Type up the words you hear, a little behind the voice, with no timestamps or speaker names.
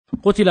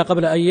قتل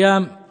قبل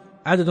أيام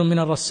عدد من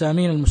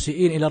الرسامين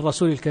المسيئين إلى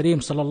الرسول الكريم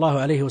صلى الله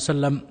عليه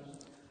وسلم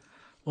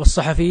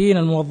والصحفيين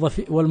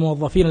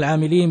والموظفين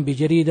العاملين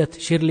بجريدة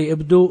شيرلي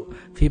إبدو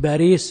في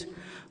باريس،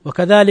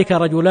 وكذلك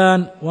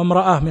رجلان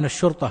وامرأة من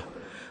الشرطة،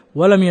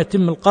 ولم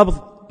يتم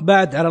القبض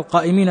بعد على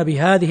القائمين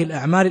بهذه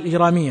الأعمال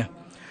الإجرامية،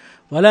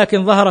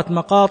 ولكن ظهرت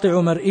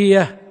مقاطع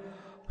مرئية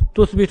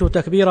تثبت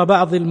تكبير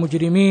بعض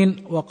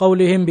المجرمين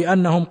وقولهم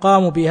بأنهم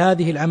قاموا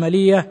بهذه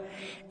العملية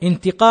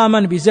انتقاما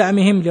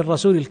بزعمهم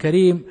للرسول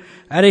الكريم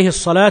عليه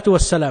الصلاة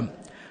والسلام.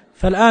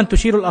 فالآن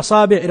تشير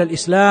الأصابع إلى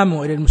الإسلام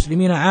وإلى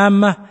المسلمين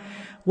عامة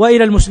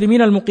وإلى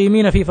المسلمين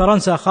المقيمين في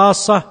فرنسا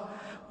خاصة،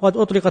 وقد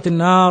أطلقت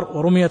النار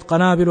ورميت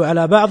قنابل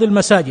على بعض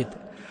المساجد.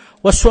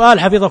 والسؤال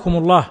حفظكم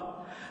الله: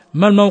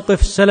 ما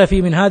الموقف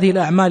السلفي من هذه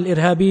الأعمال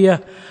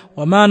الإرهابية؟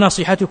 وما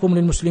نصيحتكم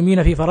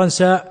للمسلمين في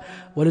فرنسا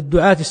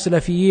وللدعاة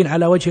السلفيين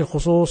على وجه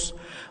الخصوص؟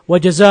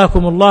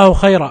 وجزاكم الله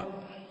خيرا.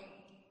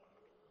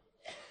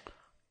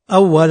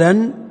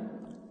 أولا،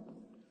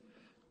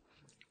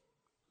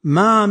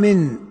 ما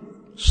من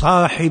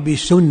صاحب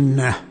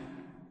سنة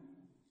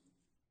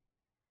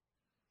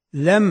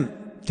لم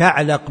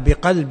تعلق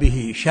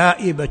بقلبه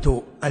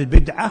شائبة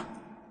البدعة،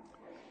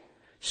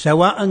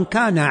 سواء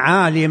كان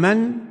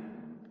عالما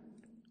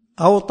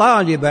أو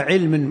طالب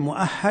علم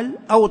مؤهل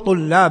أو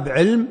طلاب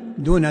علم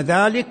دون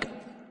ذلك،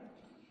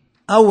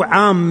 أو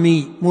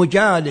عامي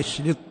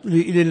مجالس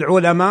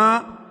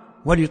للعلماء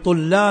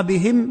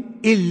ولطلابهم،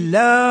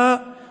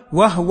 إلا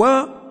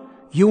وهو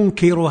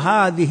ينكر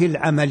هذه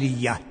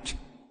العمليات،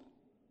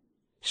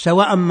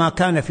 سواء ما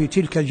كان في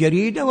تلك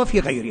الجريدة وفي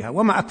غيرها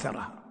وما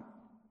أكثرها.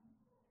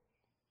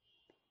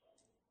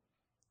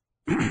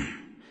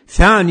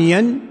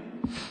 ثانيا،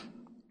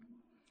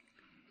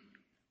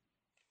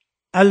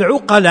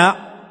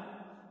 العقلاء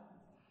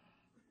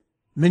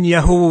من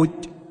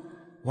يهود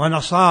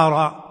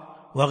ونصارى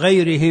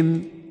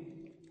وغيرهم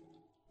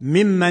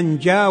ممن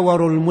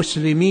جاوروا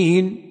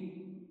المسلمين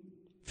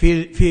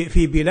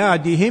في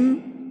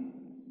بلادهم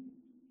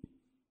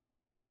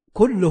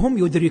كلهم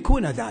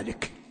يدركون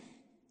ذلك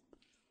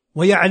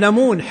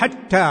ويعلمون،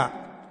 حتى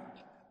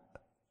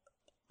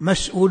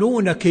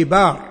مسؤولون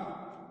كبار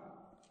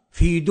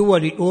في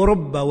دول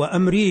أوروبا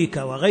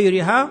وأمريكا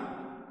وغيرها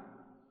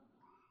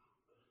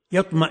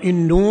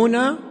يطمئنون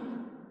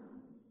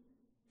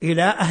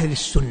إلى أهل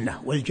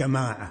السنة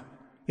والجماعة،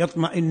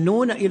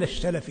 يطمئنون إلى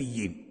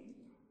السلفيين.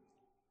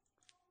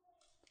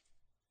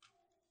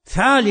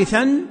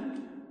 ثالثا،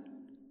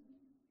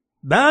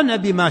 بان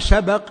بما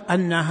سبق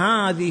أن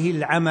هذه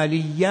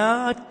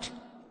العمليات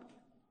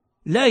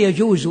لا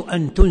يجوز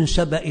أن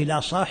تنسب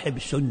إلى صاحب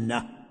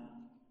سنة،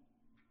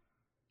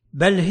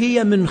 بل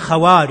هي من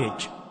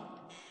خوارج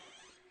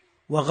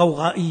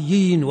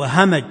وغوغائيين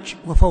وهمج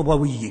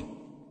وفوضويين.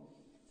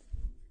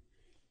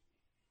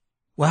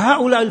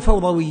 وهؤلاء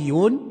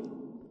الفوضويون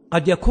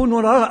قد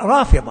يكونون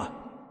رافضة،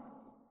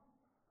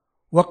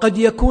 وقد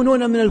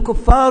يكونون من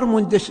الكفار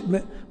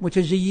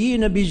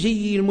متزيين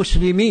بزي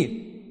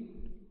المسلمين،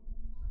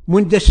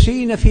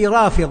 مندسين في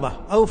رافضة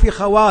أو في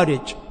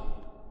خوارج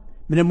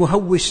من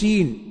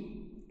المهوسين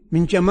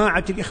من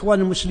جماعة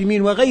الإخوان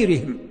المسلمين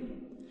وغيرهم.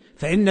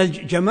 فإن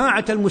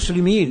جماعة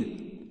المسلمين،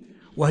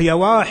 وهي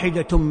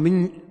واحدة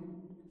من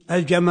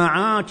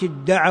الجماعات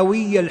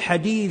الدعوية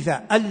الحديثة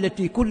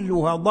التي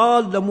كلها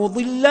ضالة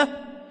مضلة،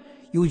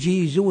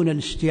 يجيزون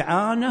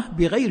الاستعانة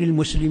بغير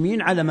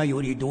المسلمين على ما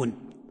يريدون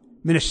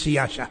من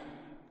السياسة.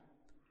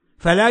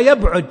 فلا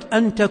يبعد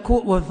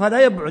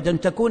أن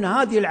تكون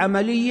هذه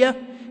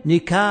العملية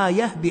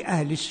نكاية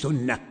بأهل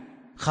السنة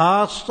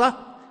خاصة،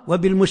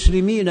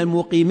 وبالمسلمين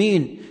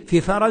المقيمين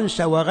في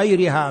فرنسا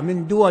وغيرها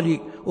من دول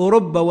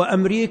أوروبا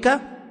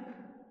وأمريكا،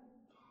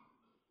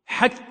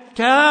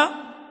 حتى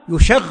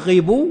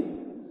يشغبوا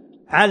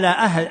على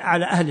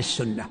أهل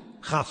السنة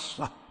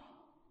خاصة.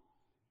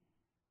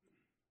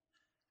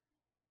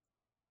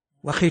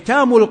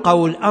 وختام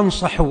القول: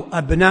 أنصح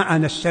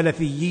أبناءنا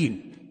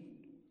السلفيين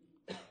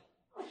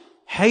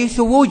حيث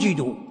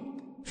وجدوا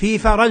في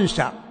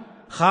فرنسا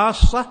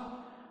خاصة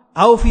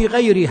أو في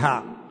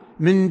غيرها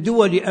من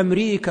دول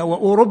أمريكا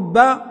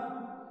وأوروبا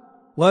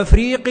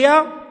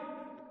وأفريقيا،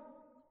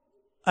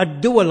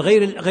 الدول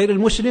غير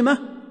المسلمة،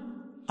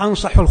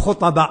 أنصح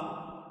الخطباء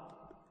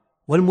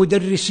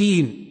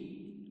والمدرسين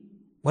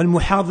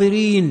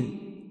والمحاضرين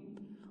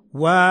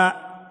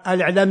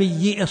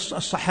والإعلاميين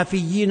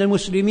الصحفيين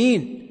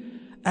المسلمين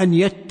أن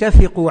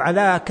يتفقوا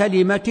على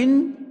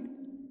كلمة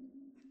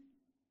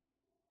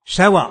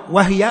سواء،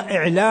 وهي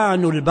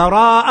إعلان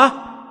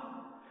البراءة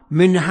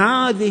من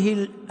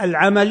هذه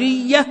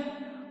العملية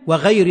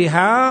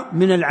وغيرها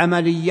من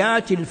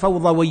العمليات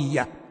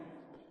الفوضوية.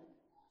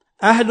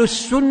 أهل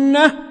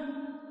السنة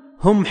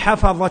هم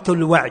حفظة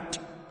الوعد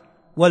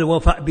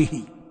والوفاء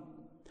به،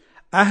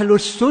 أهل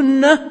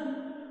السنة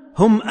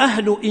هم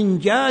أهل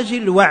إنجاز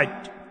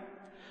الوعد،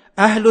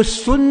 أهل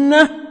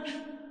السنة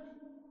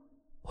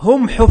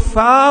هم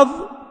حفاظ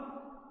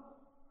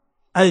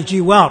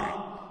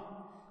الجوار،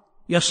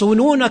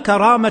 يصونون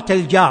كرامة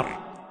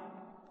الجار.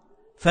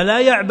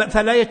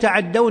 فلا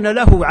يتعدون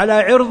له على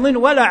عرض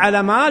ولا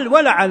على مال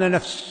ولا على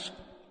نفس.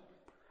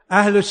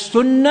 أهل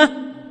السنة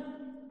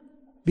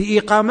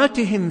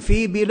بإقامتهم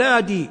في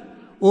بلاد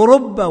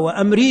أوروبا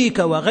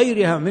وأمريكا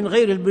وغيرها من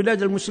غير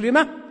البلاد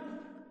المسلمة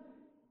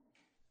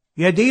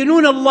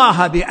يدينون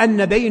الله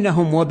بأن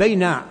بينهم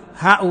وبين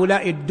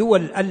هؤلاء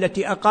الدول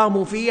التي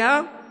أقاموا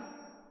فيها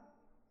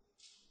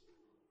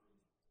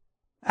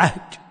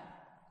عهد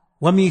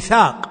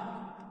وميثاق،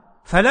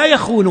 فلا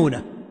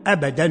يخونونه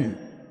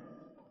أبدا.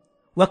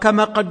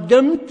 وكما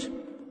قدمت،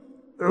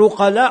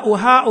 عقلاء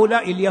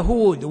هؤلاء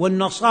اليهود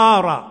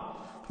والنصارى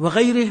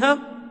وغيرها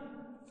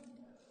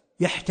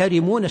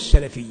يحترمون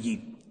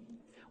السلفيين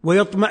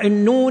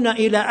ويطمئنون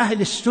إلى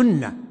أهل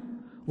السنة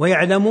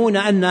ويعلمون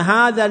أن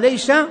هذا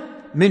ليس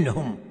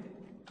منهم.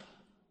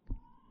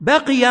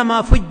 بقي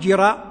ما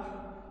فجر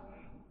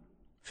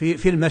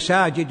في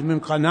المساجد من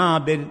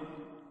قنابل،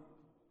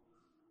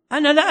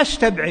 أنا لا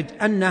أستبعد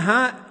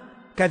أنها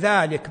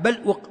كذلك،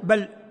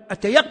 بل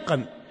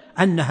أتيقن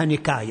أنها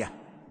نكاية،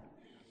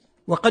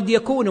 وقد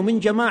يكون من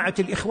جماعة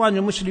الإخوان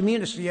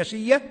المسلمين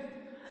السياسية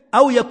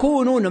أو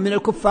يكونون من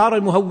الكفار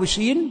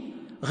المهوسين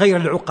غير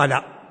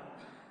العقلاء.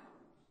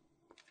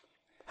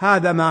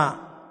 هذا ما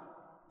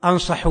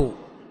أنصح،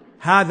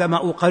 هذا ما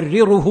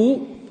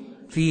أقرره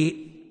في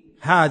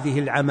هذه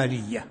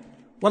العملية،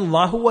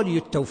 والله ولي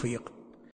التوفيق.